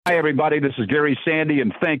Hi, everybody. This is Gary Sandy,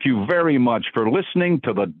 and thank you very much for listening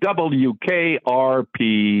to the WKRP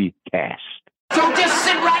cast. So just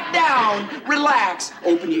sit right down, relax,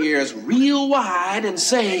 open your ears real wide, and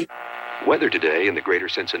say, Weather today in the greater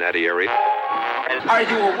Cincinnati area. Are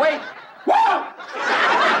you awake? Whoa!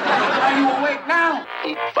 Are you awake now?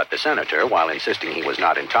 But the senator, while insisting he was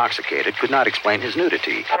not intoxicated, could not explain his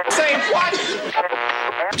nudity. Say what?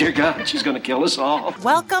 Dear God, she's going to kill us all.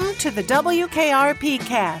 Welcome to the WKRP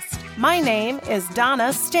cast. My name is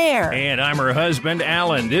Donna Stair. And I'm her husband,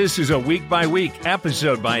 Alan. This is a week-by-week,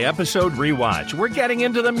 episode-by-episode rewatch. We're getting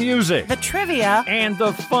into the music, the trivia, and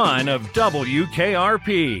the fun of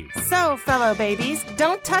WKRP. So, fellow babies,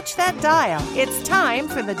 don't touch that dial. It's time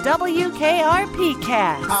for the WKRP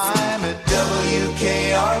cast. I'm at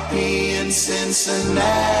WKRP in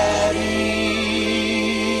Cincinnati.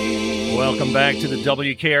 Welcome back to the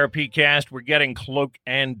WKRP cast. We're getting cloak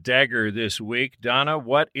and dagger this week. Donna,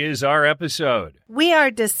 what is our episode? We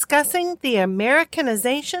are discussing the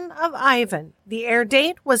Americanization of Ivan. The air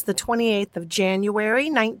date was the 28th of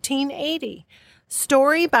January, 1980.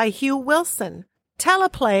 Story by Hugh Wilson.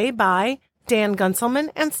 Teleplay by Dan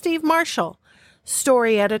Gunselman and Steve Marshall.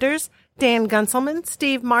 Story editors, Dan Gunselman,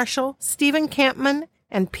 Steve Marshall, Stephen Campman,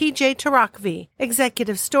 and P.J. Tarakvi.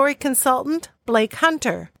 Executive story consultant, Blake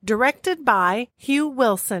Hunter. Directed by Hugh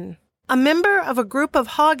Wilson. A member of a group of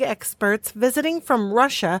hog experts visiting from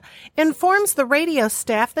Russia informs the radio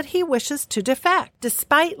staff that he wishes to defect.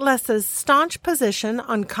 Despite Les's staunch position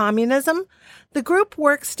on communism, the group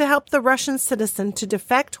works to help the Russian citizen to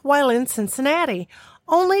defect while in Cincinnati,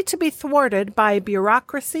 only to be thwarted by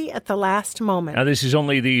bureaucracy at the last moment. Now, this is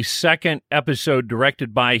only the second episode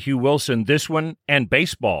directed by Hugh Wilson, this one and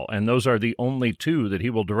Baseball, and those are the only two that he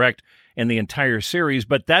will direct in the entire series,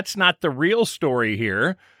 but that's not the real story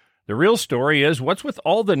here. The real story is what's with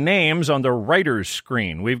all the names on the writer's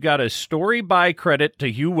screen. We've got a story by credit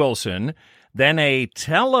to Hugh Wilson, then a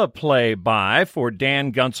teleplay by for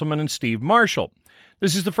Dan Gunselman and Steve Marshall.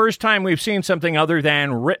 This is the first time we've seen something other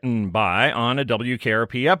than written by on a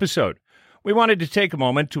WKRP episode. We wanted to take a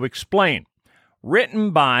moment to explain. Written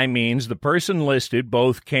by means the person listed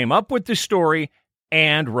both came up with the story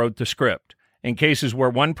and wrote the script. In cases where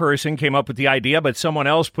one person came up with the idea but someone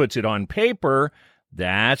else puts it on paper,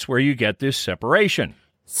 that's where you get this separation.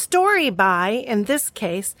 Story by, in this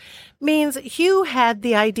case, means Hugh had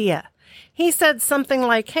the idea. He said something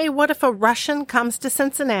like, hey, what if a Russian comes to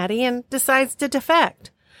Cincinnati and decides to defect?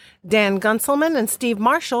 Dan Gunselman and Steve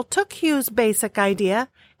Marshall took Hugh's basic idea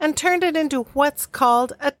and turned it into what's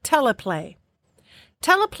called a teleplay.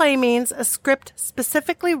 Teleplay means a script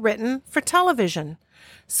specifically written for television.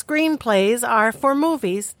 Screenplays are for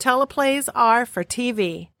movies, teleplays are for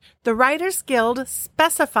TV. The Writers Guild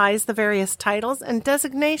specifies the various titles and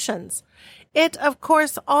designations. It, of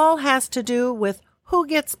course, all has to do with who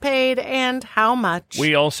gets paid and how much.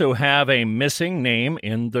 We also have a missing name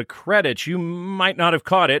in the credits. You might not have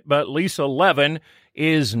caught it, but Lisa Levin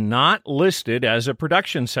is not listed as a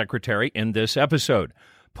production secretary in this episode.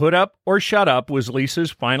 Put Up or Shut Up was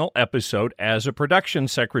Lisa's final episode as a production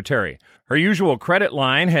secretary. Her usual credit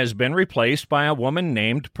line has been replaced by a woman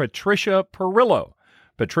named Patricia Perillo.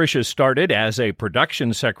 Patricia started as a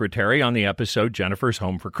production secretary on the episode Jennifer's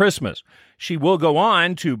Home for Christmas. She will go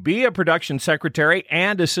on to be a production secretary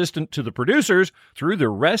and assistant to the producers through the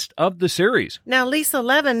rest of the series. Now, Lisa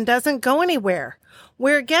Levin doesn't go anywhere.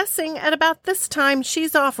 We're guessing at about this time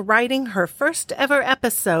she's off writing her first ever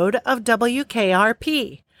episode of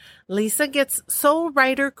WKRP. Lisa gets sole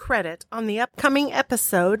writer credit on the upcoming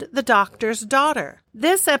episode, The Doctor's Daughter.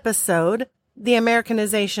 This episode, The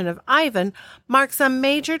Americanization of Ivan, marks a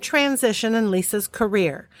major transition in Lisa's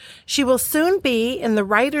career. She will soon be in the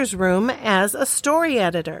writer's room as a story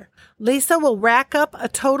editor. Lisa will rack up a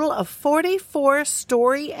total of 44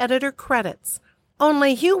 story editor credits.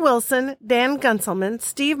 Only Hugh Wilson, Dan Gunselman,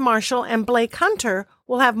 Steve Marshall, and Blake Hunter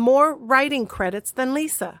will have more writing credits than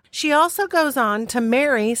Lisa. She also goes on to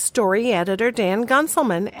marry story editor Dan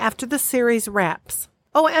Gunselman after the series wraps.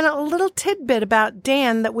 Oh, and a little tidbit about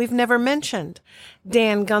Dan that we've never mentioned.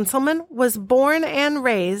 Dan Gunselman was born and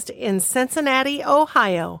raised in Cincinnati,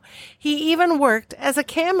 Ohio. He even worked as a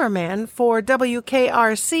cameraman for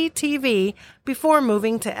WKRC-TV before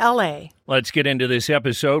moving to L.A. Let's get into this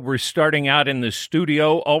episode. We're starting out in the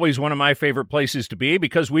studio, always one of my favorite places to be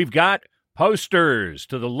because we've got posters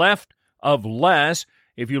to the left of Les.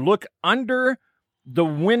 If you look under the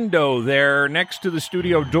window there next to the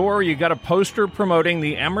studio door, you got a poster promoting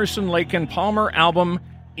the Emerson, Lake and Palmer album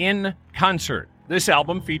In Concert. This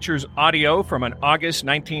album features audio from an August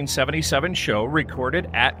 1977 show recorded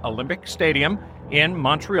at Olympic Stadium in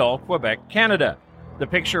Montreal, Quebec, Canada. The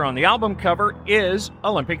picture on the album cover is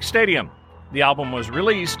Olympic Stadium. The album was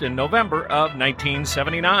released in November of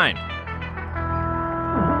 1979.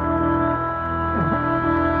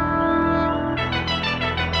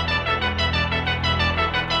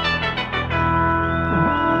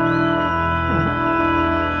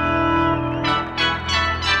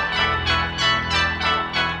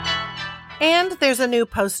 And there's a new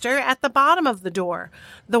poster at the bottom of the door.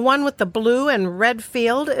 The one with the blue and red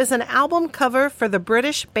field is an album cover for the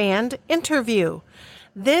British band Interview.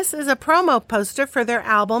 This is a promo poster for their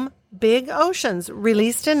album Big Oceans,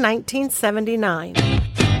 released in 1979.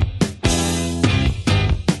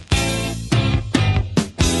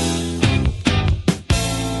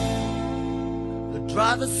 The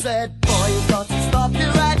driver said, boy, you got to stop your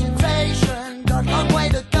agitation. Got a long way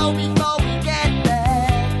to go before we get there.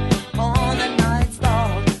 On the night's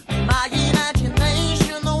dog, my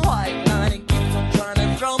imagination, the white line, it keeps on trying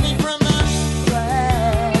to throw me from the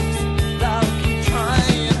tracks. I'll keep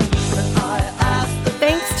trying, but I asked the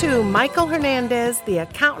Thanks to Michael Hernandez, the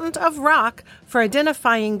accountant of rock, for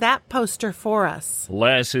identifying that poster for us.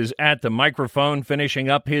 Les is at the microphone finishing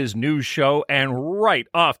up his news show, and right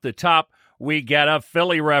off the top, we get a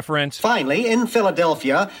Philly reference. Finally, in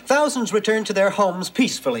Philadelphia, thousands returned to their homes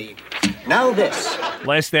peacefully. Now this.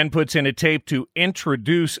 Les then puts in a tape to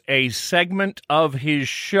introduce a segment of his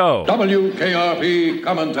show. WKRP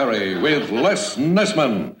Commentary with Les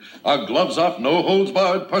Nessman. A gloves-off,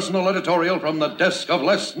 no-holds-barred personal editorial from the desk of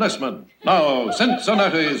Les Nessman. Now,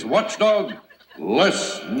 Cincinnati's watchdog,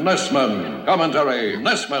 Les Nessman. Commentary,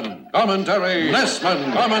 Nessman. Commentary,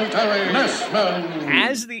 Nessman. Commentary, Nessman.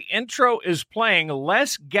 As the intro is playing,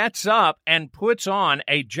 Les gets up and puts on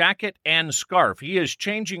a jacket and scarf. He is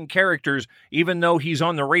changing characters even though he's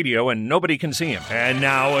on the radio and nobody can see him. And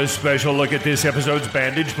now a special look at this episode's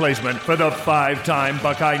bandage placement for the 5-time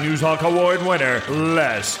Buckeye Newshawk Award winner,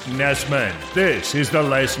 Les Nessman. This is the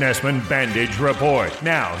Les Nessman Bandage Report.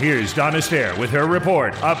 Now, here's Donna Stair with her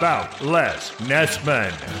report about Les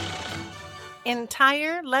Nessman.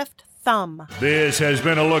 Entire left thumb. This has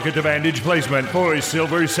been a look at the bandage placement for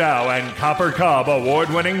Silver Sow and Copper Cob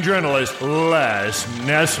award-winning journalist Les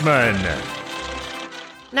Nessman.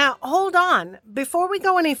 Now, hold on. Before we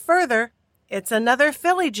go any further, it's another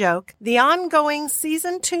Philly joke. The ongoing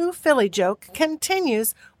Season 2 Philly joke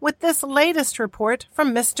continues with this latest report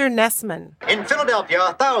from Mr. Nessman. In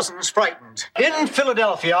Philadelphia, thousands frightened. In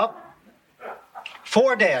Philadelphia,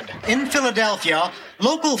 4 dead. In Philadelphia,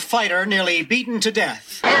 local fighter nearly beaten to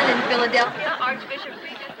death. And in Philadelphia, Archbishop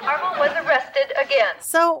Regis Carmel was arrested again.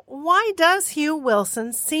 So why does Hugh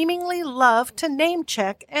Wilson seemingly love to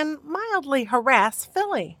name-check and mildly harass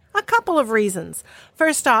Philly? A couple of reasons.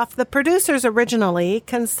 First off, the producers originally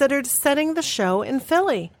considered setting the show in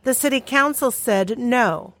Philly. The city council said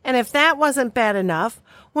no. And if that wasn't bad enough,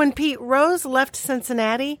 when Pete Rose left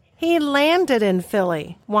Cincinnati, he landed in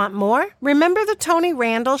Philly. Want more? Remember the Tony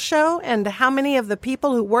Randall Show and how many of the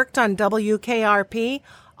people who worked on WKRP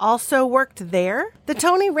also worked there? The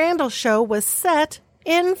Tony Randall Show was set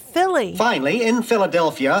in Philly. Finally, in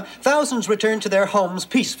Philadelphia, thousands returned to their homes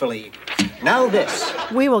peacefully. Now this.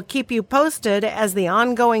 We will keep you posted as the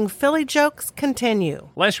ongoing Philly jokes continue.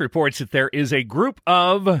 Les reports that there is a group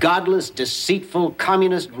of godless, deceitful,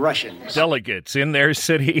 communist Russians delegates in their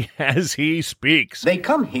city as he speaks. They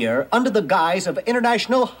come here under the guise of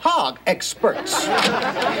international hog experts.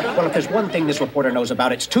 Well, if there's one thing this reporter knows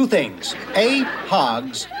about, it's 2 things. A,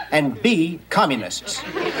 hogs, and B, communists.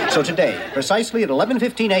 So today, precisely at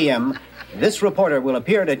 11:15 a.m., this reporter will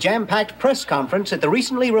appear at a jam-packed press conference at the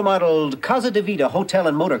recently remodeled Casa de Vida Hotel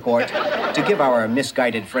and Motor Court to give our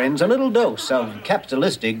misguided friends a little dose of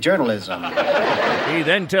capitalistic journalism. He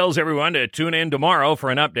then tells everyone to tune in tomorrow for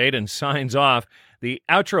an update and signs off. The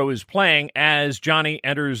outro is playing as Johnny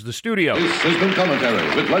enters the studio. This has been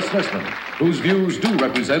Commentary with Les Nessman, whose views do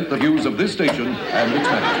represent the views of this station and its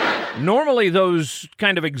management. Normally, those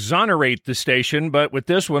kind of exonerate the station, but with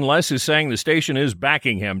this one, Les is saying the station is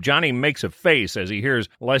backing him. Johnny makes a face as he hears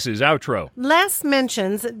Les's outro. Les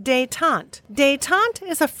mentions détente. Détente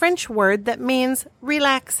is a French word that means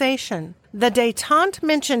relaxation. The détente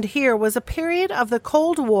mentioned here was a period of the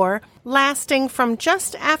Cold War lasting from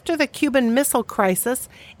just after the Cuban Missile Crisis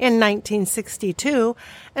in 1962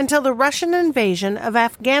 until the Russian invasion of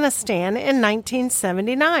Afghanistan in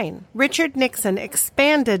 1979. Richard Nixon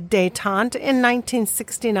expanded détente in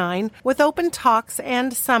 1969 with open talks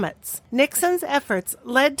and summits. Nixon's efforts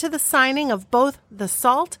led to the signing of both the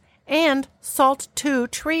SALT and SALT II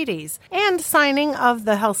treaties, and signing of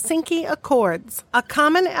the Helsinki Accords. A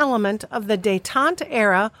common element of the détente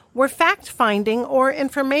era were fact-finding or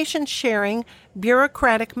information-sharing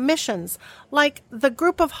bureaucratic missions, like the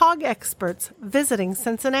group of hog experts visiting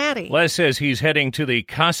Cincinnati. Les says he's heading to the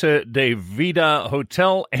Casa de Vida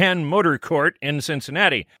Hotel and Motor Court in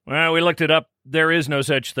Cincinnati. Well, we looked it up. There is no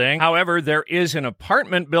such thing. However, there is an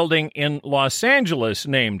apartment building in Los Angeles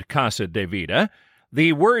named Casa de Vida.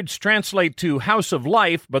 The words translate to house of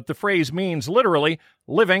life, but the phrase means literally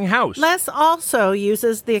living house. Les also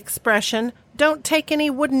uses the expression, don't take any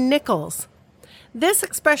wooden nickels. This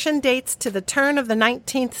expression dates to the turn of the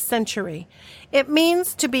 19th century. It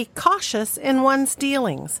means to be cautious in one's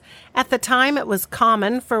dealings. At the time, it was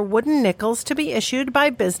common for wooden nickels to be issued by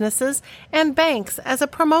businesses and banks as a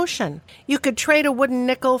promotion. You could trade a wooden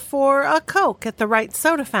nickel for a Coke at the right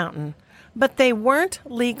soda fountain. But they weren't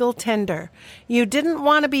legal tender. You didn't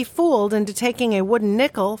want to be fooled into taking a wooden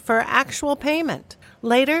nickel for actual payment.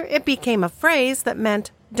 Later, it became a phrase that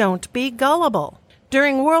meant, don't be gullible.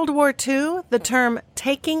 During World War II, the term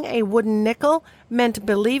taking a wooden nickel meant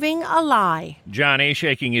believing a lie. Johnny,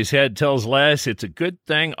 shaking his head, tells Les it's a good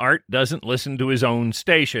thing Art doesn't listen to his own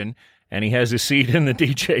station, and he has a seat in the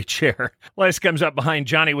DJ chair. Les comes up behind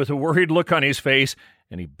Johnny with a worried look on his face,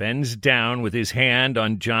 and he bends down with his hand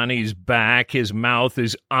on Johnny's back. His mouth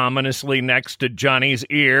is ominously next to Johnny's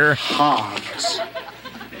ear. Hogs.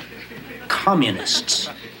 Communists.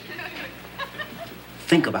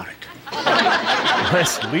 Think about it.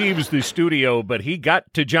 Les leaves the studio, but he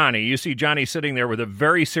got to Johnny. You see Johnny sitting there with a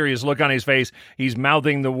very serious look on his face. He's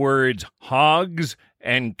mouthing the words hogs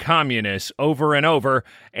and communists over and over,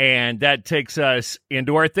 and that takes us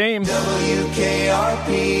into our theme.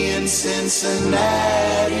 WKRP in Cincinnati.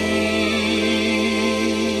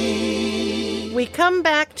 We come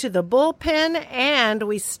back to the bullpen, and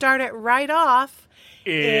we start it right off.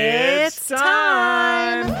 It's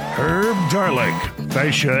time! Herb Darlick,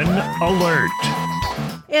 Fashion Alert.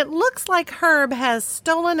 It looks like Herb has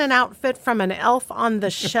stolen an outfit from an elf on the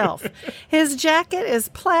shelf. His jacket is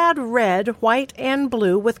plaid red, white, and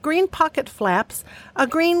blue with green pocket flaps, a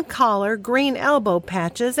green collar, green elbow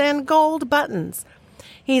patches, and gold buttons.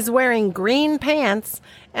 He's wearing green pants,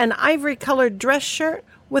 an ivory-colored dress shirt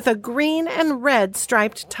with a green and red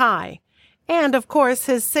striped tie. And, of course,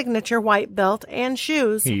 his signature white belt and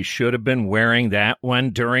shoes. He should have been wearing that one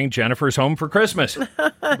during Jennifer's Home for Christmas.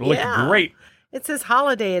 It looked great. It's his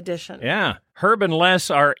holiday edition. Yeah. Herb and Les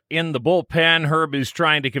are in the bullpen. Herb is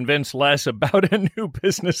trying to convince Les about a new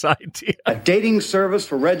business idea. A dating service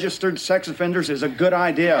for registered sex offenders is a good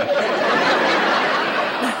idea.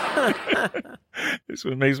 This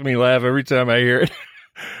one makes me laugh every time I hear it.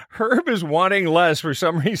 Herb is wanting Les, for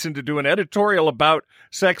some reason, to do an editorial about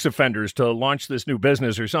sex offenders to launch this new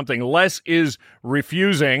business or something. Les is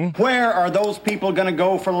refusing. Where are those people going to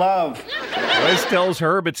go for love? Les tells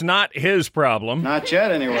Herb it's not his problem. Not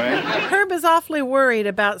yet, anyway. Herb is awfully worried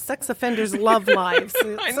about sex offenders' love lives.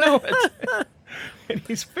 I know it. And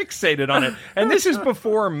he's fixated on it. And this is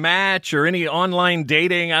before Match or any online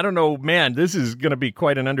dating. I don't know, man, this is going to be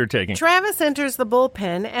quite an undertaking. Travis enters the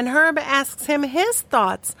bullpen, and Herb asks him his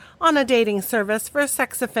thoughts on a dating service for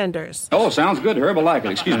sex offenders. Oh, sounds good, Herb. I like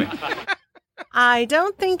it. Excuse me. I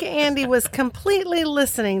don't think Andy was completely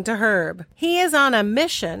listening to Herb. He is on a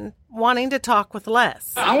mission, wanting to talk with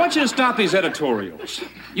Les. I want you to stop these editorials.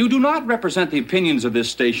 You do not represent the opinions of this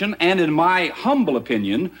station, and in my humble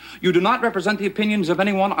opinion, you do not represent the opinions of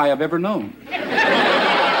anyone I have ever known. And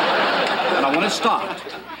I want it stopped.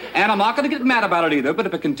 And I'm not going to get mad about it either, but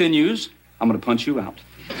if it continues, I'm going to punch you out.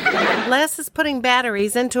 Les is putting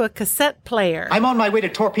batteries into a cassette player. I'm on my way to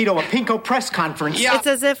torpedo a Pinko press conference. Yeah. It's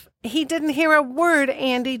as if he didn't hear a word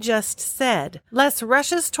Andy just said. Les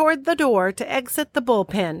rushes toward the door to exit the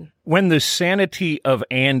bullpen. When the sanity of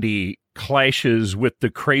Andy clashes with the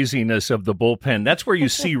craziness of the bullpen, that's where you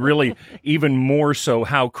see really even more so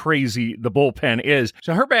how crazy the bullpen is.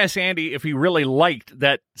 So Herb asked Andy if he really liked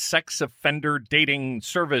that sex offender dating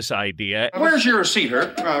service idea. Where's your seat,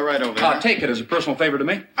 Herb? Right over there. Take it as a personal favor to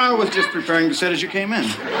me. I was just preparing to sit as you came in.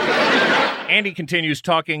 Andy continues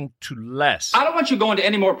talking to Les. I don't want you going to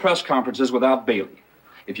any more press conferences without Bailey.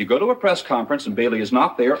 If you go to a press conference and Bailey is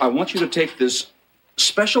not there, I want you to take this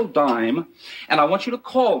special dime and I want you to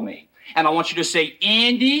call me. And I want you to say,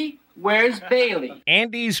 Andy, where's Bailey?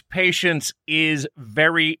 Andy's patience is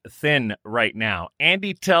very thin right now.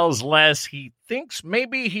 Andy tells Les he thinks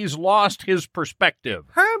maybe he's lost his perspective.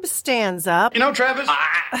 Herb stands up. You know, Travis?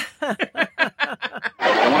 I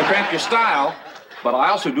want to cramp your style, But I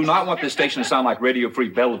also do not want this station to sound like Radio Free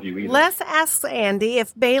Bellevue either. Les asks Andy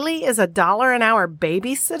if Bailey is $1 an hour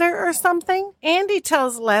babysitter or something. Andy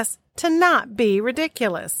tells Les to not be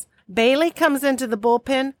ridiculous. Bailey comes into the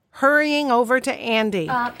bullpen, hurrying over to Andy.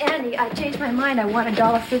 Andy, I changed my mind. I want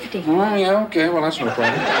 $1.50. Oh, yeah, okay. Well, that's no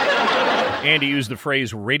problem. Andy used the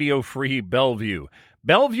phrase Radio Free Bellevue.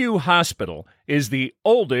 Bellevue Hospital is the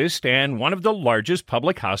oldest and one of the largest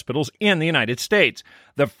public hospitals in the United States.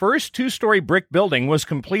 The first two-story brick building was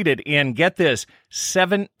completed in, get this,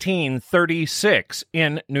 1736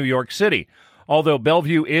 in New York City. Although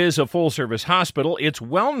Bellevue is a full-service hospital, it's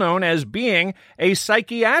well known as being a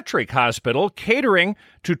psychiatric hospital catering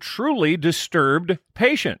to truly disturbed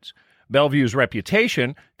patients. Bellevue's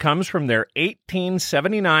reputation comes from their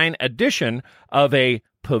 1879 addition of a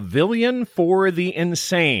Pavilion for the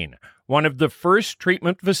Insane, one of the first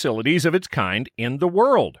treatment facilities of its kind in the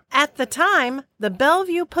world. At the time, the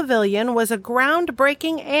Bellevue Pavilion was a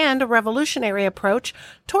groundbreaking and revolutionary approach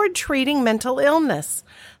toward treating mental illness.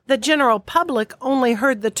 The general public only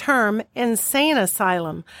heard the term insane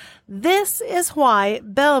asylum. This is why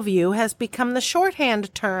Bellevue has become the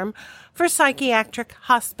shorthand term for psychiatric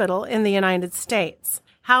hospital in the United States.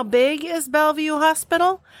 How big is Bellevue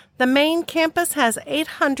Hospital? The main campus has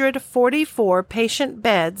 844 patient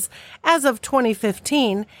beds as of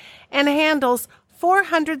 2015 and handles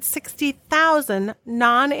 460,000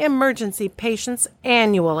 non-emergency patients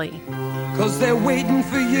annually. 'Cause they're waiting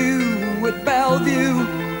for you at Bellevue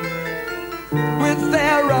with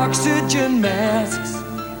their oxygen masks.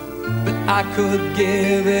 But I could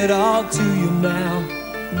give it all to you now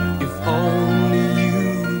if only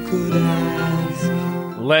you could ask.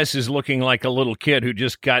 Les is looking like a little kid who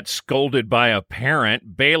just got scolded by a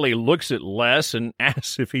parent. Bailey looks at Les and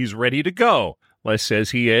asks if he's ready to go. Les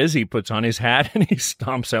says he is. He puts on his hat and he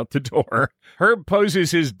stomps out the door. Herb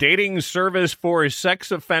poses his dating service for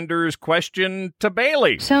sex offenders question to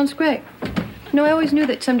Bailey. Sounds great. No, I always knew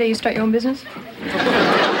that someday you start your own business.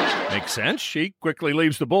 Makes sense. She quickly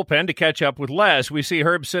leaves the bullpen to catch up with Les. We see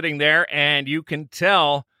Herb sitting there, and you can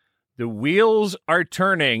tell the wheels are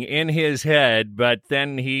turning in his head, but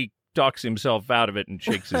then he talks himself out of it and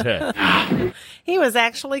shakes his head. He was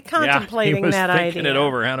actually contemplating that idea. He was thinking it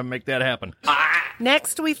over, how to make that happen.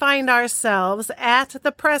 Next, we find ourselves at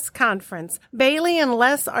the press conference. Bailey and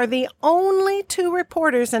Les are the only two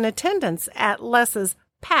reporters in attendance at Les's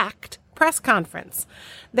packed press conference.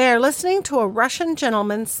 They are listening to a Russian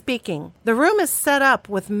gentleman speaking. The room is set up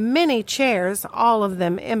with many chairs, all of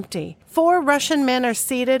them empty. 4 Russian men are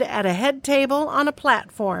seated at a head table on a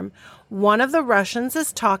platform. One of the Russians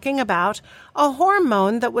is talking about a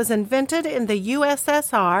hormone that was invented in the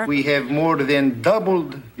USSR. We have more than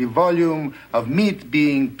doubled the volume of meat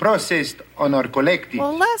being processed on our collective.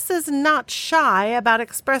 Well, Les is not shy about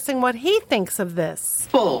expressing what he thinks of this.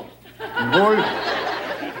 Bull. Bull.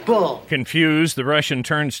 Bull. Confused, the Russian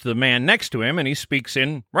turns to the man next to him and he speaks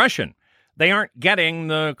in Russian. They aren't getting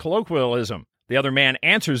the colloquialism. The other man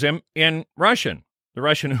answers him in Russian. The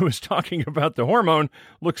Russian who is talking about the hormone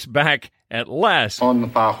looks back at Les. On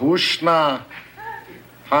pahushna,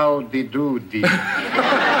 howdy doody.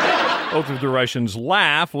 Both of the Russians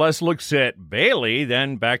laugh. Les looks at Bailey,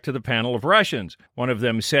 then back to the panel of Russians. One of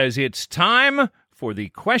them says it's time for the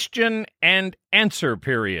question and answer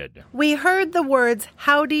period. We heard the words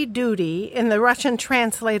howdy doody in the Russian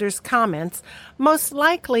translator's comments, most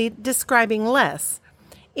likely describing Les.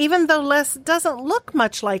 Even though Les doesn't look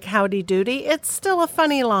much like Howdy Doody, it's still a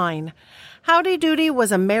funny line. Howdy Doody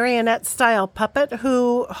was a marionette-style puppet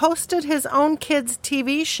who hosted his own kids'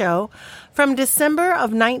 TV show from December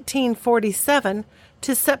of 1947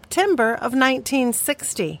 to September of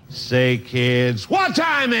 1960. Say, kids, what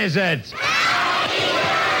time is it?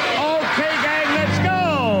 Okay, gang, let's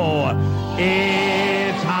go.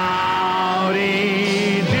 It's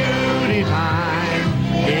Howdy Doody time.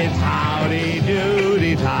 It's Howdy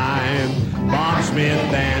Doody time. Bob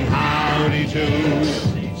Smith and Howdy too.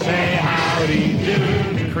 Say howdy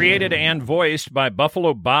doody. Created and voiced by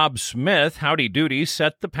Buffalo Bob Smith, Howdy Doody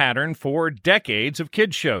set the pattern for decades of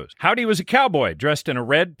kids' shows. Howdy was a cowboy dressed in a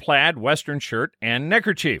red plaid western shirt and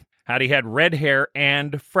neckerchief. Howdy had red hair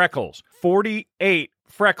and freckles. 48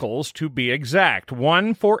 freckles to be exact,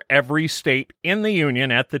 one for every state in the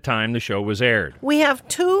Union at the time the show was aired. We have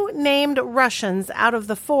 2 named Russians out of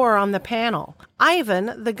the 4 on the panel.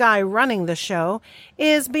 Ivan, the guy running the show,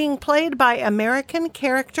 is being played by American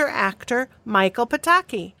character actor Michael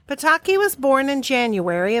Pataki. Pataki was born in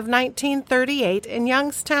January of 1938 in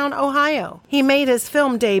Youngstown, Ohio. He made his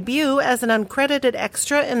film debut as an uncredited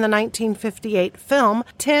extra in the 1958 film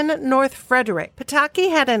 10 North Frederick. Pataki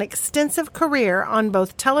had an extensive career on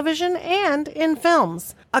both television and in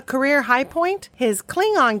films. A career high point? His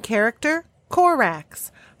Klingon character, Korax,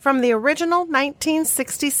 from the original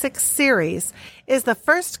 1966 series, is the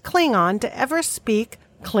first Klingon to ever speak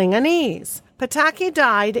Klingonese. Pataki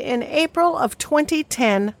died in April of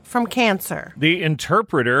 2010 from cancer. The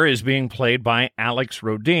interpreter is being played by Alex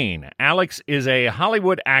Rodin. Alex is a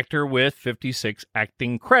Hollywood actor with 56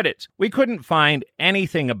 acting credits. We couldn't find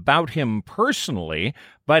anything about him personally,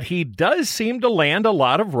 but he does seem to land a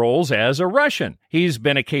lot of roles as a Russian. He's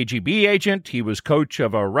been a KGB agent. He was coach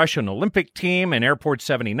of a Russian Olympic team in Airport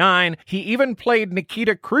 79. He even played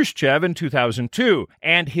Nikita Khrushchev in 2002.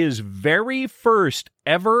 And his very first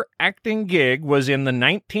ever acting gig was in the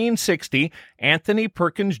 1960 Anthony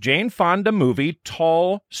Perkins Jane Fonda movie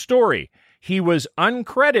Tall Story. He was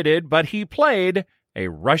uncredited, but he played a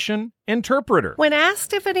Russian interpreter. When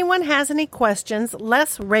asked if anyone has any questions,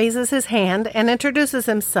 Les raises his hand and introduces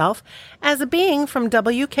himself as being from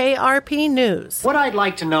WKRP News. What I'd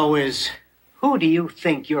like to know is, who do you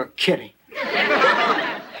think you're kidding?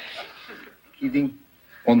 Kidding?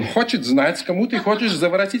 Он хочет знать, кому ты хочешь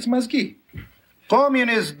заворотить мозги.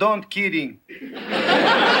 Communists don't kidding.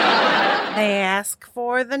 They ask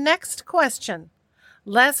for the next question.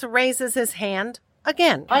 Les raises his hand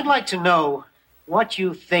again. I'd like to know what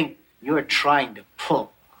you think you're trying to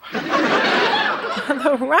pull.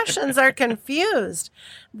 The Russians are confused.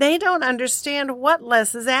 They don't understand what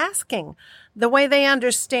Les is asking. The way they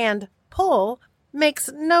understand pull makes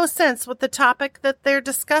no sense with the topic that they're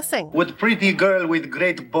discussing. Would pretty girl with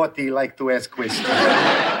great body like to ask questions?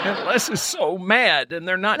 And Les is so mad, and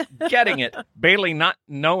they're not getting it. Bailey, not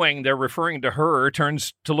knowing they're referring to her,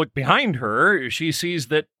 turns to look behind her. She sees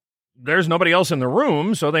that there's nobody else in the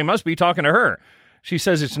room, so they must be talking to her. She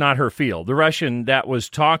says it's not her field. The Russian that was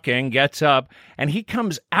talking gets up, and he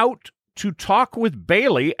comes out to talk with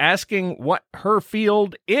Bailey, asking what her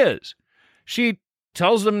field is. She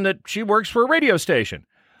tells them that she works for a radio station.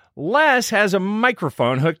 Les has a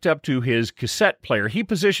microphone hooked up to his cassette player. He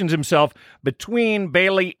positions himself between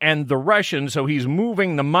Bailey and the Russian, so he's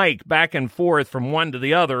moving the mic back and forth from one to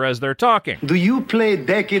the other as they're talking. Do you play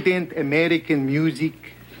decadent American music?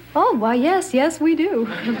 Oh, why, yes, we do.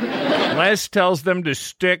 Les tells them to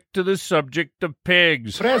stick to the subject of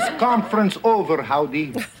pigs. Press conference over,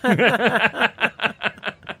 howdy.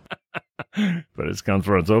 Press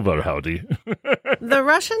conference over, howdy. The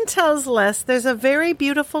Russian tells Les there's a very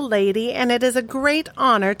beautiful lady and it is a great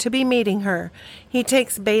honor to be meeting her. He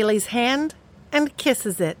takes Bailey's hand and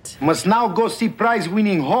kisses it. Must now go see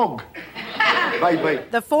prize-winning hog. Bye-bye.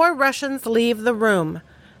 The four Russians leave the room.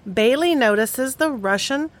 Bailey notices the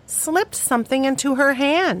Russian slipped something into her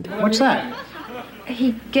hand. What's that?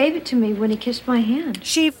 He gave it to me when he kissed my hand.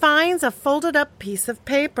 She finds a folded up piece of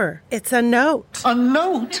paper. It's a note. A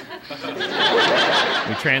note?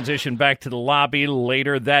 We transition back to the lobby.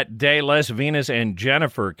 Later that day, Les, Venus, and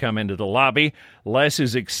Jennifer come into the lobby. Les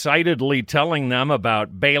is excitedly telling them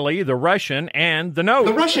about Bailey, the Russian, and the note.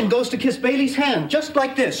 The Russian goes to kiss Bailey's hand, just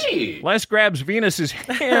like this. Les grabs Venus's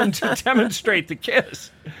hand to demonstrate the kiss.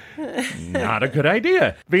 Not a good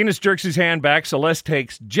idea. Venus jerks his hand back, so Les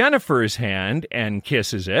takes Jennifer's hand and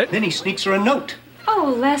kisses it. Then he sneaks her a note.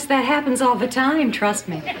 Oh, Les, that happens all the time, trust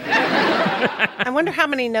me. I wonder how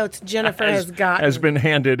many notes Jennifer has gotten. Has been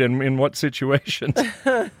handed and in what situations.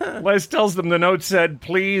 Les tells them the note said,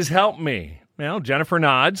 "Please help me." Well, Jennifer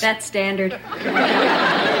nods. That's standard.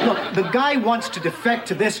 Look, the guy wants to defect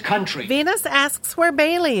to this country. Venus asks where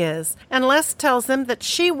Bailey is, and Les tells him that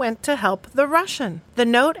she went to help the Russian. The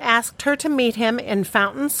note asked her to meet him in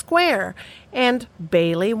Fountain Square, and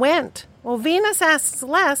Bailey went. Well, Venus asks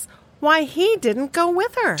Les why he didn't go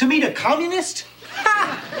with her. To meet a communist?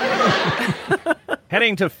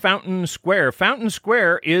 Heading to Fountain Square. Fountain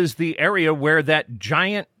Square is the area where that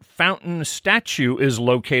giant fountain statue is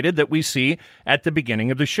located that we see at the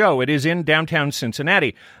beginning of the show. It is in downtown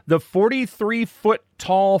Cincinnati. The 43-foot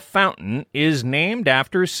tall fountain is named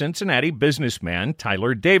after Cincinnati businessman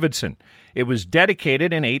Tyler Davidson. It was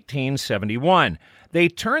dedicated in 1871. They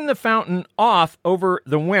turn the fountain off over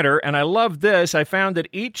the winter, and I love this. I found that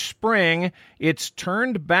each spring it's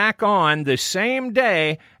turned back on the same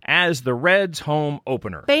day as the Reds' home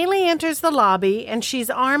opener. Bailey enters the lobby, and she's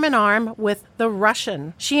arm in arm with the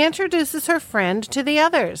Russian. She introduces her friend to the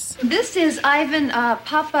others. This is Ivan,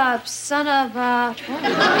 Papa, son of, Ivan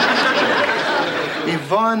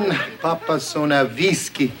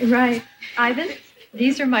Papasonavisky. Right. Ivan,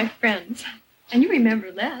 these are my friends. And you remember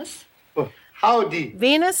Les. Howdy.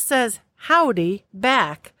 Venus says howdy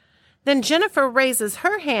back. Then Jennifer raises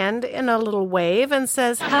her hand in a little wave and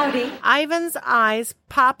says, howdy. Ivan's eyes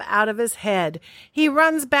pop out of his head. He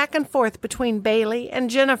runs back and forth between Bailey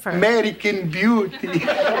and Jennifer. American Beauty.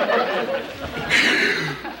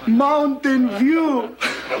 Mountain View.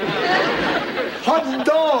 Hot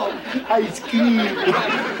dog. Ice cream.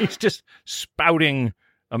 He's just spouting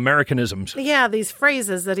Americanisms. Yeah, these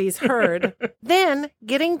phrases that he's heard. Then,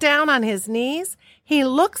 getting down on his knees, he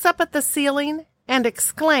looks up at the ceiling and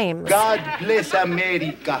exclaims, God bless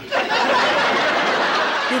America.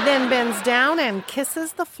 He then bends down and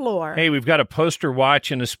kisses the floor. Hey, we've got a poster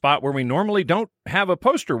watch in a spot where we normally don't have a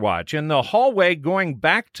poster watch. In the hallway going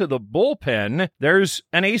back to the bullpen, there's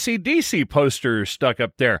an AC/DC poster stuck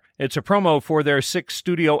up there. It's a promo for their 6th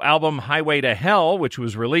studio album, Highway to Hell, which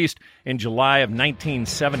was released in July of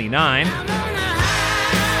 1979.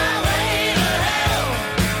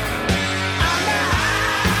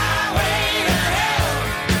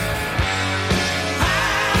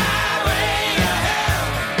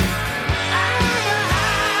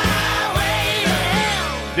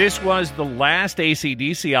 This was the last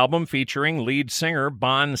AC/DC album featuring lead singer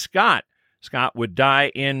Bon Scott. Scott would die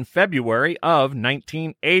in February of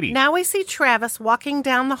 1980. Now we see Travis walking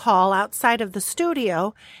down the hall outside of the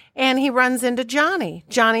studio, and he runs into Johnny.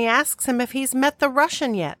 Johnny asks him if he's met the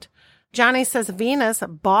Russian yet. Johnny says Venus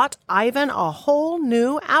bought Ivan a whole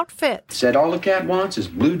new outfit. Said all the cat wants is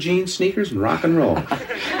blue jeans, sneakers, and rock and roll.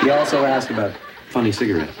 He also asked about funny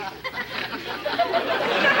cigarettes.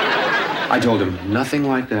 I told him nothing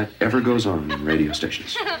like that ever goes on in radio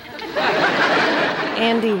stations.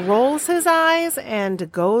 Andy rolls his eyes and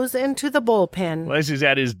goes into the bullpen. Leslie's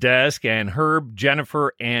at his desk, and Herb,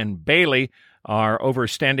 Jennifer, and Bailey are over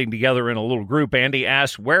standing together in a little group. Andy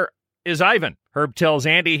asks, "Where is Ivan?" Herb tells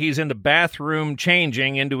Andy he's in the bathroom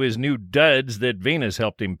changing into his new duds that Venus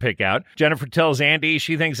helped him pick out. Jennifer tells Andy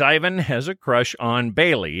she thinks Ivan has a crush on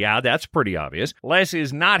Bailey. Yeah, that's pretty obvious. Les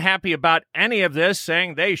is not happy about any of this,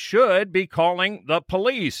 saying they should be calling the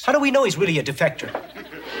police. How do we know he's really a defector?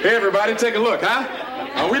 Hey, everybody, take a look, huh?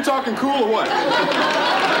 Are we talking cool or what?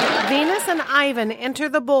 Venus and Ivan enter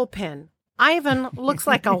the bullpen. Ivan looks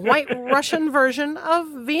like a white Russian version of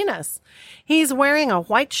Venus. He's wearing a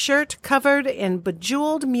white shirt covered in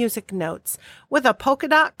bejeweled music notes, with a polka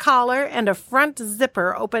dot collar and a front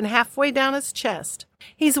zipper open halfway down his chest.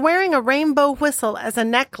 He's wearing a rainbow whistle as a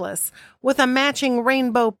necklace, with a matching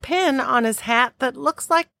rainbow pin on his hat that looks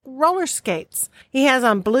like roller skates. He has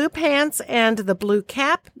on blue pants, and the blue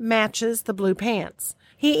cap matches the blue pants.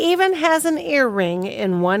 He even has an earring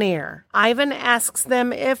in one ear. Ivan asks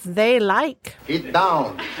them if they like. Get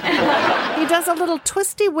down. He does a little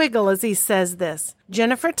twisty wiggle as he says this.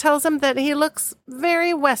 Jennifer tells him that he looks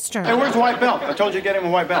very Western. Hey, where's the white belt? I told you to get him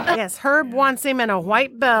a white belt. Yes, Herb wants him in a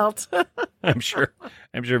white belt. I'm sure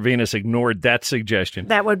Venus ignored that suggestion.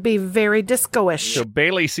 That would be very disco-ish. So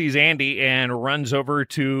Bailey sees Andy and runs over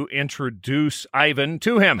to introduce Ivan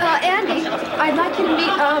to him. Andy, I'd like you to meet,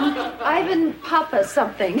 Ivan Papa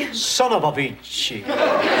something. Son of a bitch.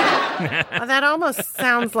 That almost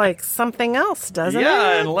sounds like something else, doesn't it?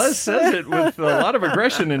 Yeah, and Les says it with a lot of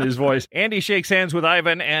aggression in his voice. Andy shakes hands with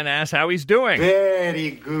Ivan and asks how he's doing.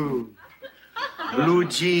 Very good. Blue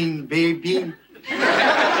jean, baby.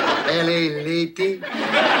 LA lady.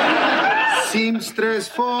 Seamstress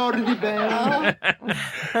for the band.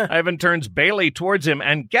 Ivan turns Bailey towards him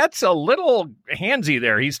and gets a little handsy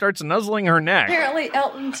there. He starts nuzzling her neck. Apparently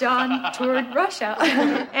Elton John toured Russia.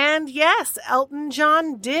 And yes, Elton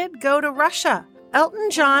John did go to Russia. Elton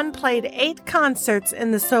John played 8 concerts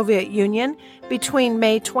in the Soviet Union between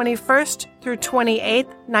May 21st through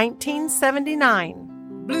 28th, 1979.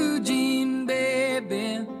 Blue jean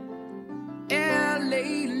baby,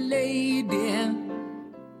 LA lady,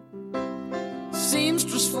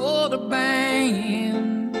 seamstress for the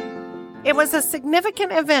band. It was a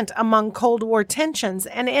significant event among Cold War tensions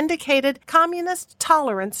and indicated communist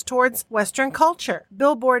tolerance towards Western culture.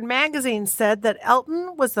 Billboard magazine said that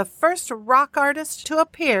Elton was the first rock artist to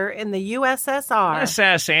appear in the USSR. Let's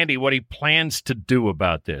ask Andy what he plans to do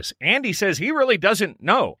about this. Andy says he really doesn't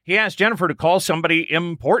know. He asked Jennifer to call somebody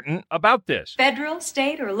important about this. Federal,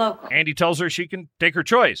 state, or local? Andy tells her she can take her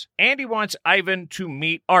choice. Andy wants Ivan to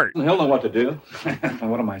meet Art. He'll know what to do.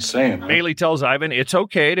 What am I saying? Bailey tells Ivan it's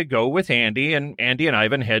okay to go with Andy, and Andy and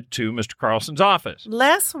Ivan head to Mr. Carlson's office.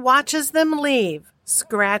 Les watches them leave,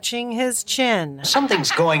 scratching his chin.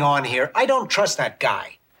 Something's going on here. I don't trust that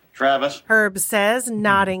guy. Travis. Herb says,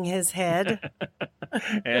 nodding his head.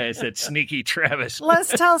 It's that sneaky Travis. Les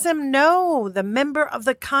tells him no, the member of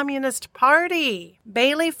the Communist Party.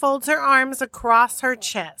 Bailey folds her arms across her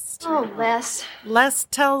chest. Oh, Les. Les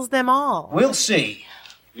tells them all. We'll see.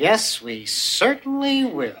 Yes, we certainly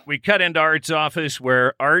will. We cut into Art's office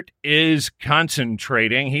where Art is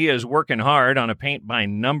concentrating. He is working hard on a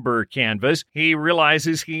paint-by-number canvas. He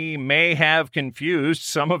realizes he may have confused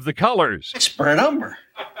some of the colors. It's per number.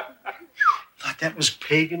 Thought that was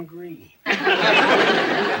pagan green.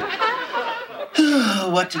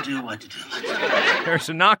 What to do. There's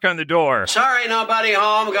a knock on the door. Sorry, nobody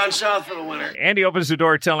home. Gone south for the winter. Andy opens the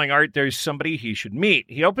door telling Art there's somebody he should meet.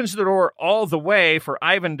 He opens the door all the way for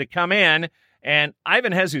Ivan to come in, and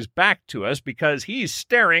Ivan has his back to us because he's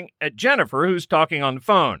staring at Jennifer, who's talking on the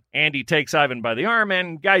phone. Andy takes Ivan by the arm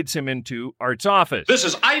and guides him into Art's office. This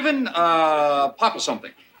is Ivan Papa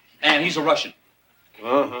something, and he's a Russian.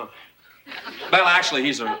 Uh-huh. Well, actually,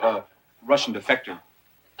 he's a Russian defector.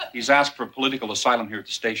 He's asked for political asylum here at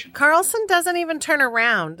the station. Carlson doesn't even turn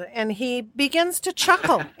around, and he begins to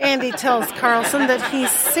chuckle. Andy tells Carlson that he's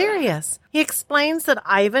serious. He explains that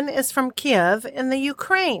Ivan is from Kiev in the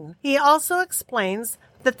Ukraine. He also explains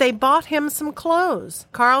that they bought him some clothes.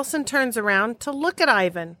 Carlson turns around to look at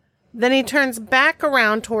Ivan. Then he turns back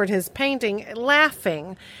around toward his painting,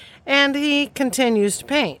 laughing, and he continues to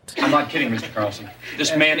paint. I'm not kidding, Mr. Carlson.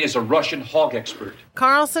 This man is a Russian hog expert.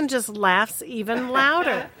 Carlson just laughs even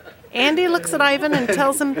louder. Andy looks at Ivan and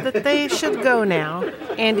tells him that they should go now.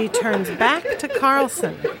 Andy turns back to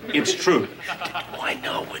Carlson. It's true. I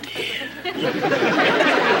know it is.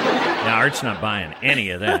 Now, Art's not buying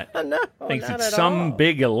any of that. No, Thinks not it's at some all.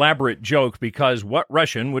 big elaborate joke because what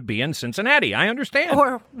Russian would be in Cincinnati? I understand.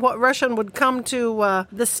 Or what Russian would come to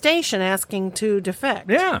the station asking to defect.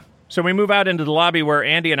 Yeah. So we move out into the lobby where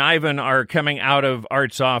Andy and Ivan are coming out of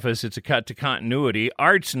Art's office. It's a cut to continuity.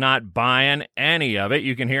 Art's not buying any of it.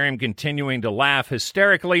 You can hear him continuing to laugh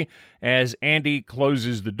hysterically as Andy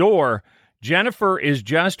closes the door. Jennifer is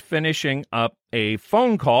just finishing up a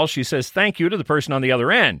phone call. She says thank you to the person on the other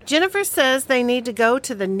end. Jennifer says they need to go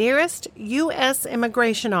to the nearest U.S.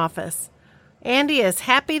 immigration office. Andy is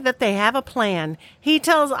happy that they have a plan. He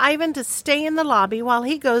tells Ivan to stay in the lobby while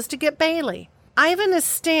he goes to get Bailey. Ivan is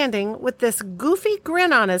standing with this goofy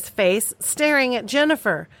grin on his face, staring at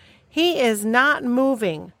Jennifer. He is not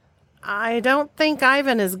moving. I don't think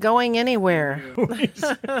Ivan is going anywhere.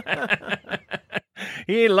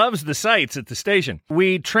 He loves the sights at the station.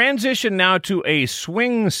 We transition now to a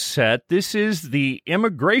swing set. This is the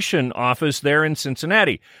immigration office there in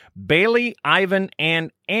Cincinnati. Bailey, Ivan,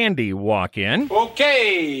 and Andy walk in.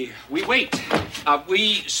 Okay, we wait.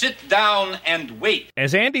 We sit down and wait.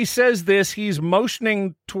 As Andy says this, he's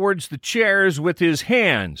motioning towards the chairs with his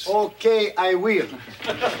hands. Okay, I will.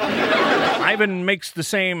 Ivan makes the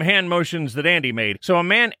same hand motions that Andy made. So a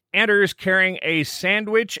man enters carrying a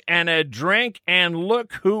sandwich and a drink, and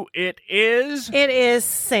look who it is. It is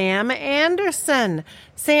Sam Anderson.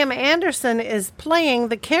 Sam Anderson is playing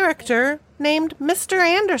the character named Mr.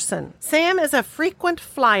 Anderson. Sam is a frequent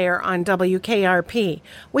flyer on WKRP.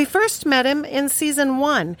 We first met him in season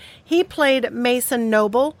 1. He played Mason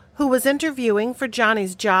Noble, who was interviewing for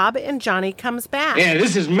Johnny's job in Johnny Comes Back. Yeah,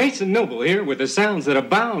 this is Mason Noble here with the sounds that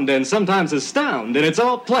abound and sometimes astound, and it's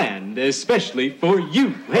all planned, especially for you.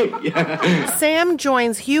 Hey. Sam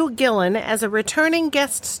joins Hugh Gillen as a returning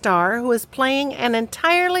guest star who is playing an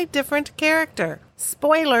entirely different character.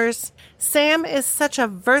 Spoilers. Sam is such a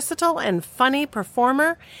versatile and funny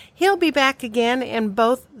performer. He'll be back again in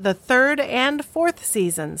both the 3rd and 4th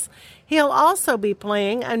seasons. He'll also be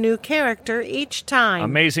playing a new character each time.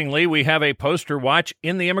 Amazingly, we have a poster watch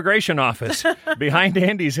in the immigration office. Behind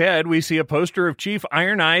Andy's head, we see a poster of Chief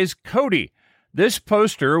Iron Eyes Cody. This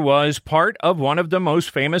poster was part of one of the most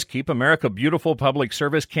famous Keep America Beautiful public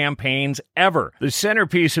service campaigns ever. The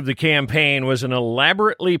centerpiece of the campaign was an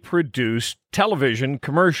elaborately produced television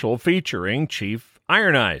commercial featuring Chief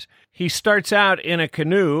Iron Eyes. He starts out in a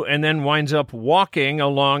canoe and then winds up walking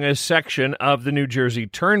along a section of the New Jersey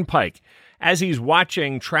Turnpike. As he's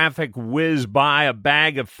watching traffic whiz by, a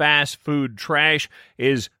bag of fast food trash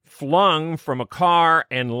is flung from a car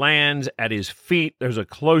and lands at his feet. There's a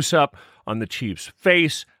close-up on the chief's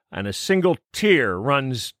face, and a single tear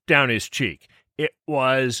runs down his cheek. It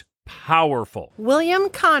was powerful. William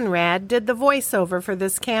Conrad did the voiceover for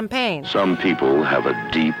this campaign. Some people have a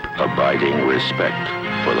deep, abiding respect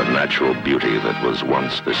for the natural beauty that was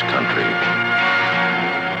once this country.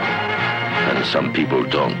 And some people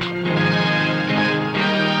don't.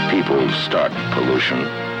 People start pollution.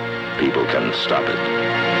 People can stop it.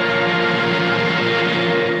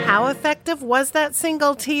 How effective was that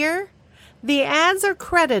single tear? The ads are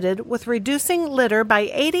credited with reducing litter by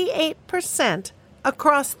 88%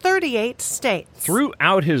 across 38 states.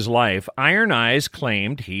 Throughout his life, Iron Eyes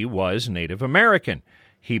claimed he was Native American.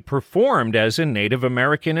 He performed as a Native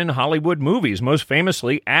American in Hollywood movies, most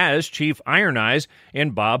famously as Chief Iron Eyes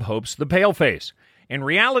in Bob Hope's The Paleface. In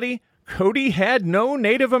reality, Cody had no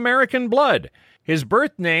Native American blood. His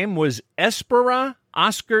birth name was Espera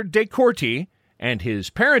Oscar de Corti, and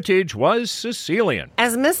his parentage was Sicilian.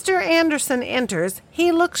 As Mr. Anderson enters,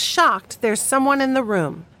 he looks shocked there's someone in the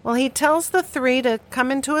room. Well, he tells the three to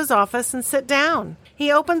come into his office and sit down.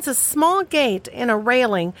 He opens a small gate in a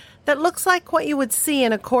railing that looks like what you would see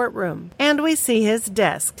in a courtroom. And we see his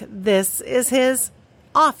desk. This is his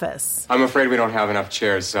office. I'm afraid we don't have enough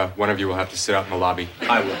chairs. One of you will have to sit out in the lobby.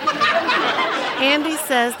 I will. Andy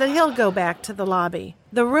says that he'll go back to the lobby.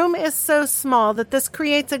 The room is so small that this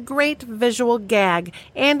creates a great visual gag.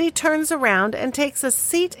 Andy turns around and takes a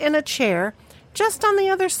seat in a chair just on the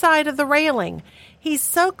other side of the railing. He's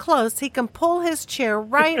so close he can pull his chair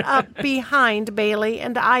right up behind Bailey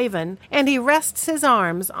and Ivan, and he rests his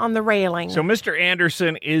arms on the railing. So Mr.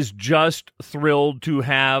 Anderson is just thrilled to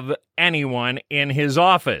have anyone in his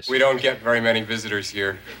office. We don't get very many visitors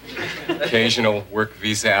here. Occasional work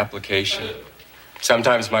visa application.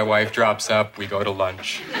 Sometimes my wife drops up, we go to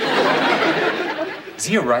lunch. Is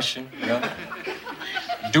he a Russian? No?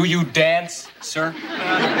 Do you dance, sir?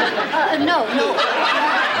 No.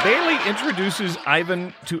 Bailey introduces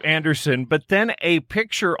Ivan to Anderson, but then a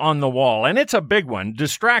picture on the wall, and it's a big one,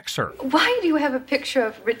 distracts her. Why do you have a picture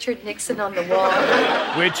of Richard Nixon on the wall?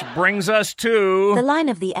 Which brings us to the line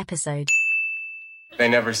of the episode. They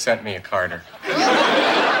never sent me a Carter.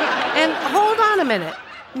 And hold on a minute.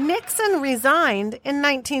 Nixon resigned in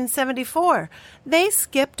 1974. They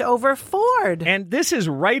skipped over Ford. And this is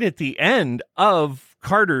right at the end of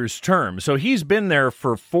Carter's term. So he's been there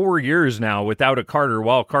for 4 years now without a Carter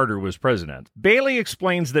while Carter was president. Bailey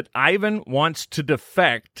explains that Ivan wants to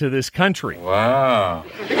defect to this country. Wow.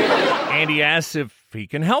 And he asks if he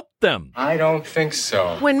can help them. I don't think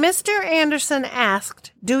so. When Mr. Anderson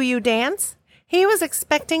asked, "Do you dance?" he was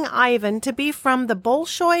expecting Ivan to be from the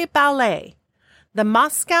Bolshoi Ballet. The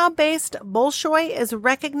Moscow-based Bolshoi is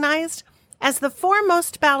recognized as the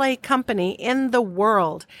foremost ballet company in the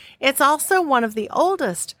world. It's also one of the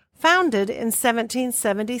oldest, founded in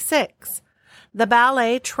 1776. The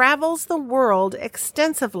ballet travels the world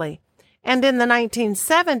extensively, and in the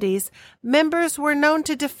 1970s, members were known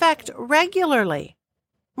to defect regularly.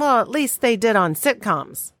 Well, at least they did on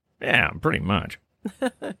sitcoms. Yeah, pretty much.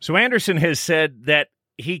 So Anderson has said that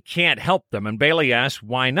he can't help them, and Bailey asks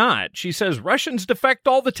why not. She says Russians defect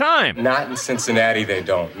all the time. Not in Cincinnati, they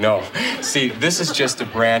don't. No. See, this is just a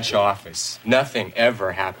branch office. Nothing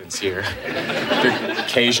ever happens here.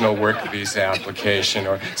 Occasional work visa application,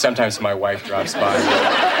 or sometimes my wife drops by.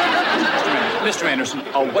 Mr. Anderson,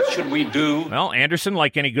 what should we do? Well, Anderson,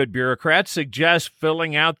 like any good bureaucrat, suggests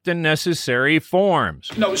filling out the necessary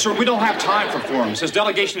forms. No, sir, we don't have time for forms. His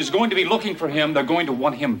delegation is going to be looking for him. They're going to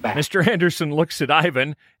want him back. Mr. Anderson looks at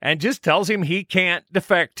Ivan and just tells him he can't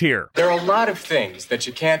defect here. There are a lot of things that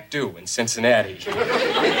you can't do in Cincinnati,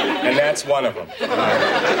 and that's one of them.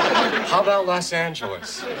 How about Los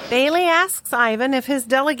Angeles? Bailey asks Ivan if his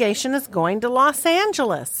delegation is going to Los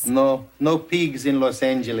Angeles. No pigs in Los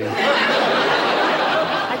Angeles.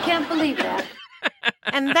 I can't believe that.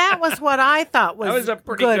 And that was what I thought was, that was a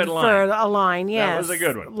pretty good line. For a line, yes. That was a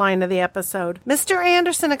good one. Line of the episode. Mr.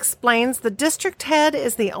 Anderson explains the district head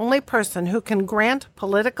is the only person who can grant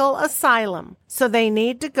political asylum. So they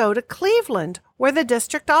need to go to Cleveland, where the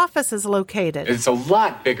district office is located. It's a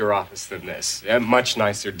lot bigger office than this. They have much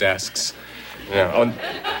nicer desks. You know,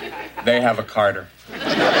 they have a Carter.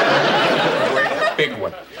 Big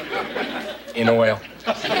one. In oil.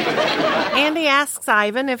 Andy asks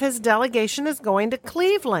Ivan if his delegation is going to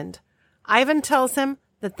Cleveland. Ivan tells him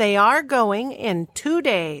that they are going in 2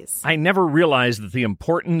 days. I never realized that the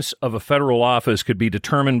importance of a federal office could be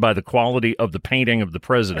determined by the quality of the painting of the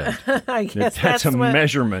president. I guess that's a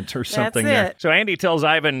measurement or something there. it. So Andy tells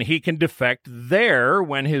Ivan he can defect there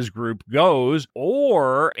when his group goes,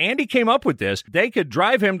 or Andy came up with this. They could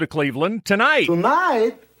drive him to Cleveland tonight.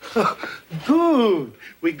 Tonight? Good.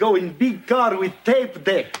 We go in big car with tape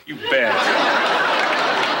deck. You bet.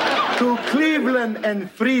 To Cleveland and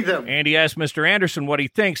freedom. Andy asked Mr. Anderson what he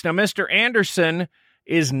thinks. Now, Mr. Anderson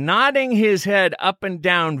is nodding his head up and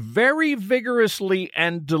down very vigorously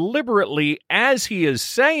and deliberately as he is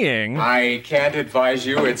saying, I can't advise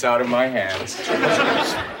you. It's out of my hands.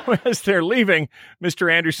 As they're leaving,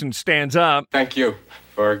 Mr. Anderson stands up. Thank you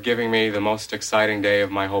for giving me the most exciting day of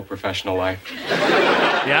my whole professional life.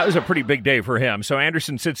 Yeah, it was a pretty big day for him. So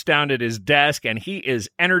Anderson sits down at his desk, and he is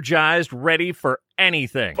energized, ready for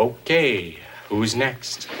anything. Okay, who's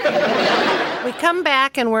next? We come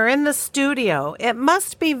back and we're in the studio. It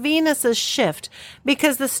must be Venus's shift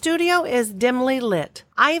because the studio is dimly lit.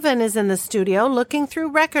 Ivan is in the studio looking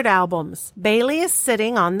through record albums. Bailey is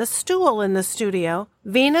sitting on the stool in the studio.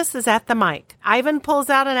 Venus is at the mic. Ivan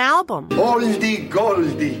pulls out an album. Oldie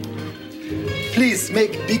Goldie. Please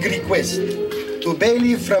make big request. To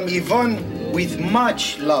Bailey from Yvonne with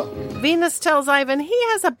much love. Venus tells Ivan he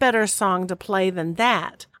has a better song to play than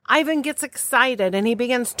that. Ivan gets excited and he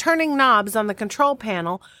begins turning knobs on the control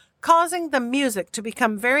panel, causing the music to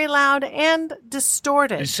become very loud and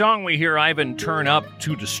distorted. The song we hear Ivan turn up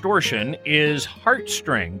to distortion is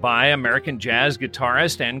Heartstring by American jazz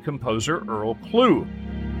guitarist and composer Earl Klugh.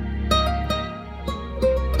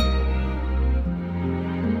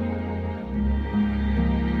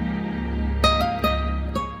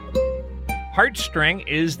 Heartstring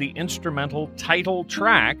is the instrumental title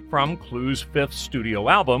track from Klugh's fifth studio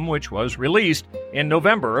album, which was released in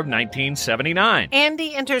November of 1979.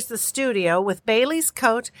 Andy enters the studio with Bailey's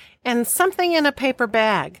coat and something in a paper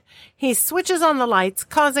bag. He switches on the lights,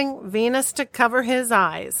 causing Venus to cover his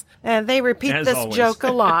eyes. They repeat As this always. joke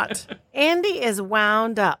a lot. Andy is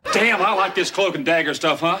wound up. Damn, I like this cloak and dagger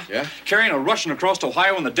stuff, huh? Yeah? Carrying a Russian across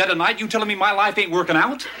Ohio in the dead of night, you telling me my life ain't working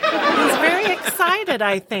out? He's very excited,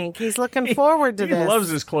 I think. He's looking forward to He this. loves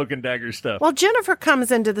his cloak and dagger stuff. Well, Jennifer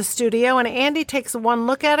comes into the studio, and Andy takes one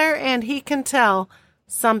look at her, and he can tell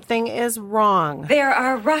something is wrong. There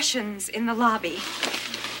are Russians in the lobby.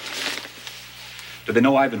 Do they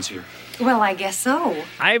know Ivan's here? Well, I guess so.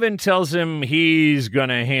 Ivan tells him he's going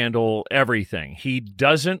to handle everything. He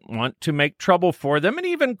doesn't want to make trouble for them and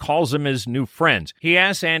even calls them his new friends. He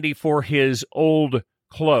asks Andy for his old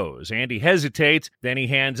clothes. Andy hesitates, then he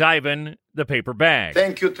hands Ivan the paper bag.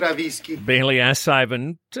 Thank you, Travisky. Bailey asks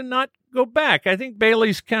Ivan to not go back. I think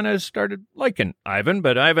Bailey's kind of started liking Ivan,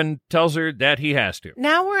 but Ivan tells her that he has to.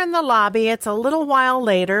 Now we're in the lobby. It's a little while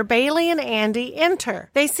later. Bailey and Andy enter.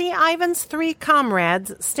 They see Ivan's three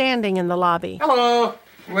comrades standing in the lobby. Hello.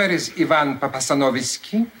 Where is Ivan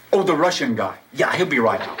Papasanovsky? Oh, the Russian guy. Yeah, he'll be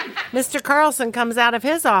right out. Mr. Carlson comes out of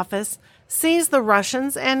his office, sees the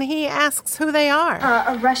Russians, and he asks who they are.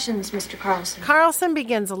 Russians, Mr. Carlson. Carlson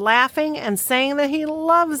begins laughing and saying that he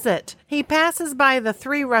loves it. He passes by the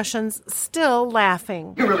three Russians, still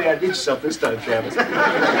laughing. You really outdid yourself this time, Travis.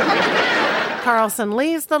 Carlson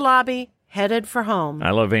leaves the lobby, headed for home.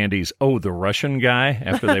 I love Andy's, the Russian guy,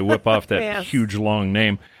 after they whip off that Yes. huge long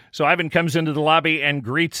name. So Ivan comes into the lobby and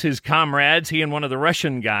greets his comrades. He and one of the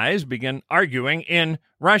Russian guys begin arguing in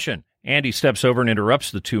Russian. Andy steps over and interrupts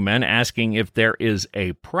the two men, asking if there is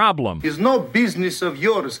a problem. It's no business of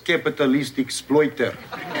yours, capitalist exploiter.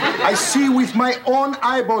 I see with my own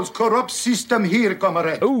eyeballs corrupt system here,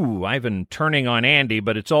 comrade. Ooh, Ivan turning on Andy,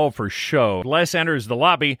 but it's all for show. Les enters the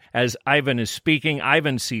lobby. As Ivan is speaking,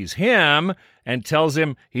 Ivan sees him and tells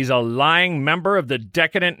him he's a lying member of the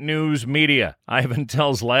decadent news media. Ivan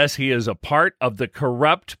tells Les he is a part of the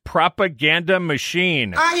corrupt propaganda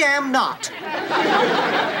machine. I am not.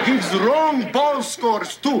 Gives wrong ball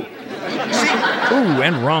scores, too. Ooh,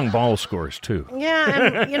 and wrong ball scores, too.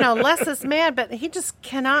 Yeah, and, Les is mad, but he just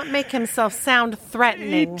cannot make himself sound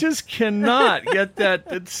threatening. He just cannot get that.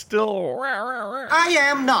 It's still... I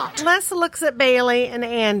am not. Les looks at Bailey and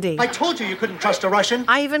Andy. I told you couldn't trust a Russian.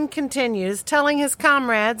 Ivan continues, telling his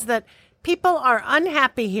comrades that people are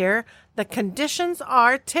unhappy here. The conditions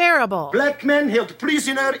are terrible. Black men held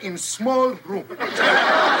prisoner in small room.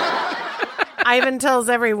 Ivan tells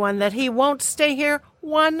everyone that he won't stay here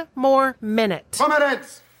one more minute.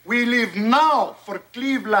 Comrades, we leave now for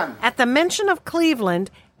Cleveland. At the mention of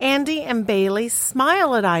Cleveland, Andy and Bailey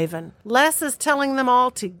smile at Ivan. Les is telling them all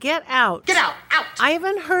to get out. Get out! Out!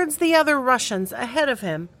 Ivan herds the other Russians ahead of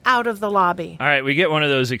him out of the lobby. All right, we get one of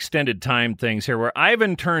those extended time things here where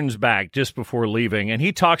Ivan turns back just before leaving, and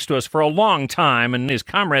he talks to us for a long time, and his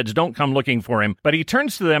comrades don't come looking for him. But he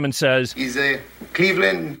turns to them and says, Is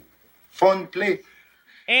Cleveland fun place?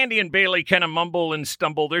 Andy and Bailey kind of mumble and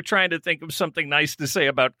stumble. They're trying to think of something nice to say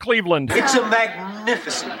about Cleveland. It's a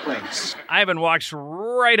magnificent place. Ivan walks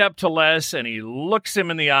right up to Les, and he looks him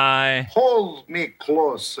in the eye. Hold me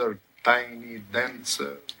closer, tiny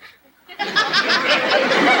dancer.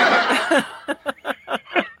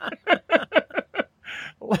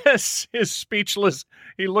 Les is speechless.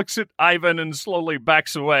 He looks at Ivan and slowly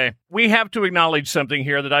backs away. We have to acknowledge something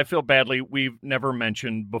here that I feel badly we've never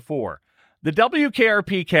mentioned before. The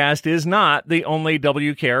WKRP cast is not the only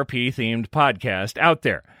WKRP-themed podcast out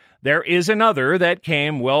there. There is another that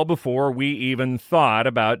came well before we even thought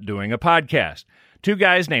about doing a podcast. Two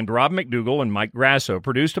guys named Rob McDougall and Mike Grasso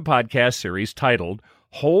produced a podcast series titled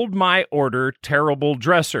Hold My Order, Terrible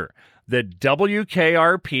Dresser, the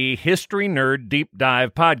WKRP History Nerd Deep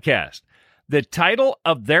Dive Podcast. The title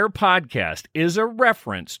of their podcast is a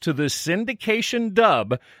reference to the syndication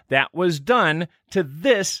dub that was done to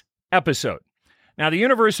this episode. Now, the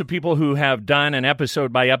universe of people who have done an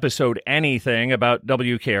episode-by-episode anything about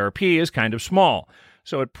WKRP is kind of small,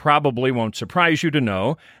 so it probably won't surprise you to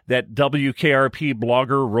know that WKRP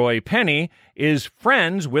blogger Roy Penny is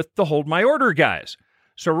friends with the Hold My Order guys.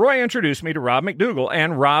 So Roy introduced me to Rob McDougall,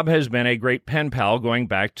 and Rob has been a great pen pal going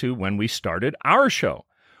back to when we started our show.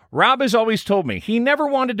 Rob has always told me he never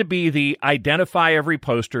wanted to be the identify every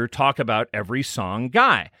poster, talk about every song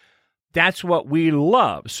guy. That's what we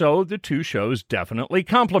love, so the two shows definitely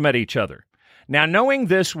complement each other. Now, knowing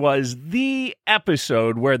this was the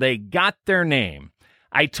episode where they got their name,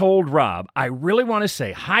 I told Rob, I really want to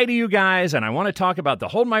say hi to you guys, and I want to talk about the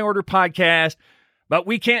Hold My Order podcast, but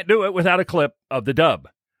we can't do it without a clip of the dub.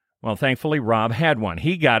 Well, thankfully, Rob had one.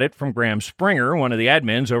 He got it from Graham Springer, one of the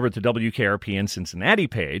admins over at the WKRP in Cincinnati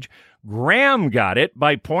page. Graham got it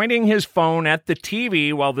by pointing his phone at the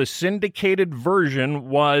TV while the syndicated version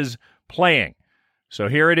was playing. So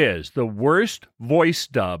here it is, the worst voice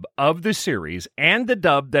dub of the series and the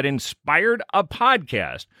dub that inspired a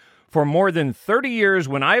podcast. For more than 30 years,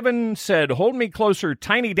 when Ivan said, "Hold me closer,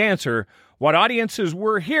 tiny dancer," what audiences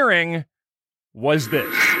were hearing was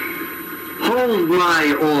this. Hold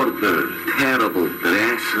my order, terrible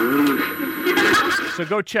dresser. So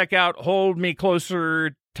go check out Hold Me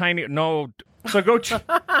Closer, Tiny... No... So go,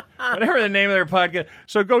 whatever the name of their podcast.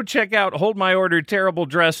 So go check out Hold My Order, Terrible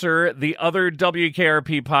Dresser, the other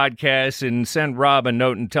WKRP podcasts, and send Rob a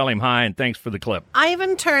note and tell him hi and thanks for the clip.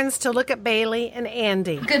 Ivan turns to look at Bailey and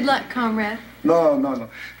Andy. Good luck, comrade. No.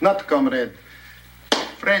 Not comrade.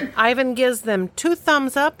 Friend. Ivan gives them 2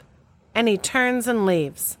 thumbs up, and he turns and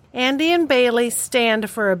leaves. Andy and Bailey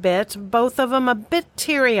stand for a bit, both of them a bit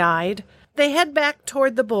teary-eyed. They head back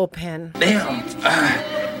toward the bullpen. Damn.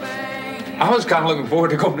 I was kind of looking forward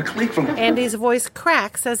to going to Cleveland. Andy's voice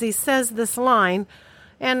cracks as he says this line,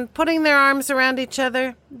 and putting their arms around each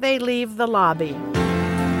other, they leave the lobby.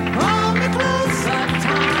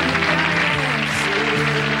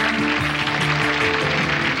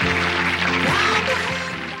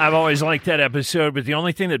 I've always liked that episode, but the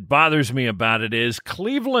only thing that bothers me about it is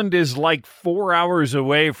Cleveland is like 4 hours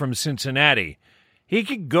away from Cincinnati. He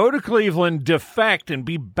could go to Cleveland, defect, and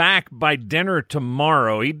be back by dinner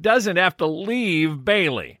tomorrow. He doesn't have to leave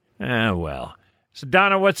Bailey. Well. So,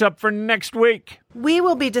 Donna, what's up for next week? We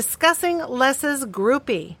will be discussing Les's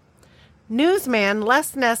groupie. Newsman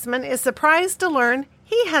Les Nessman is surprised to learn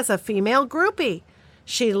he has a female groupie.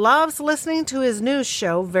 She loves listening to his news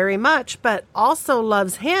show very much, but also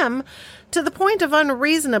loves him to the point of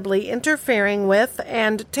unreasonably interfering with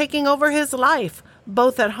and taking over his life,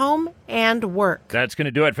 both at home and work. That's going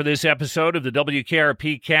to do it for this episode of the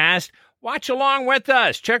WKRP Cast. Watch along with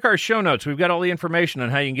us. Check our show notes. We've got all the information on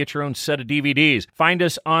how you can get your own set of DVDs. Find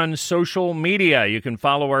us on social media. You can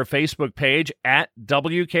follow our Facebook page at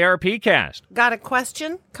WKRP Cast. Got a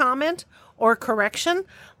question, comment, or correction?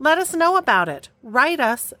 Let us know about it. Write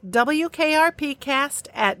us,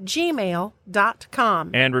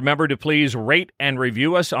 WKRPcast@gmail.com. And remember to please rate and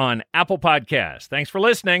review us on Apple Podcasts. Thanks for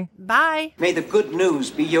listening. Bye. May the good news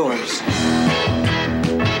be yours.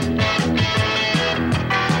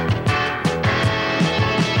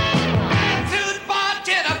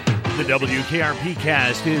 The WKRP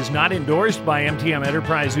cast is not endorsed by MTM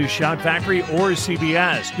Enterprises, Shout Factory, or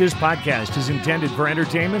CBS. This podcast is intended for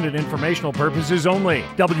entertainment and informational purposes only.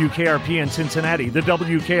 WKRP in Cincinnati, the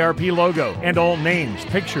WKRP logo, and all names,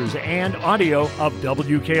 pictures, and audio of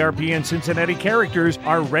WKRP in Cincinnati characters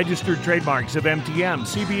are registered trademarks of MTM,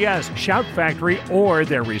 CBS, Shout Factory, or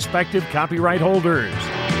their respective copyright holders.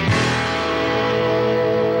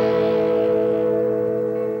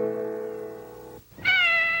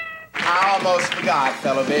 I almost forgot,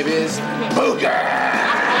 fellow babies. Booger!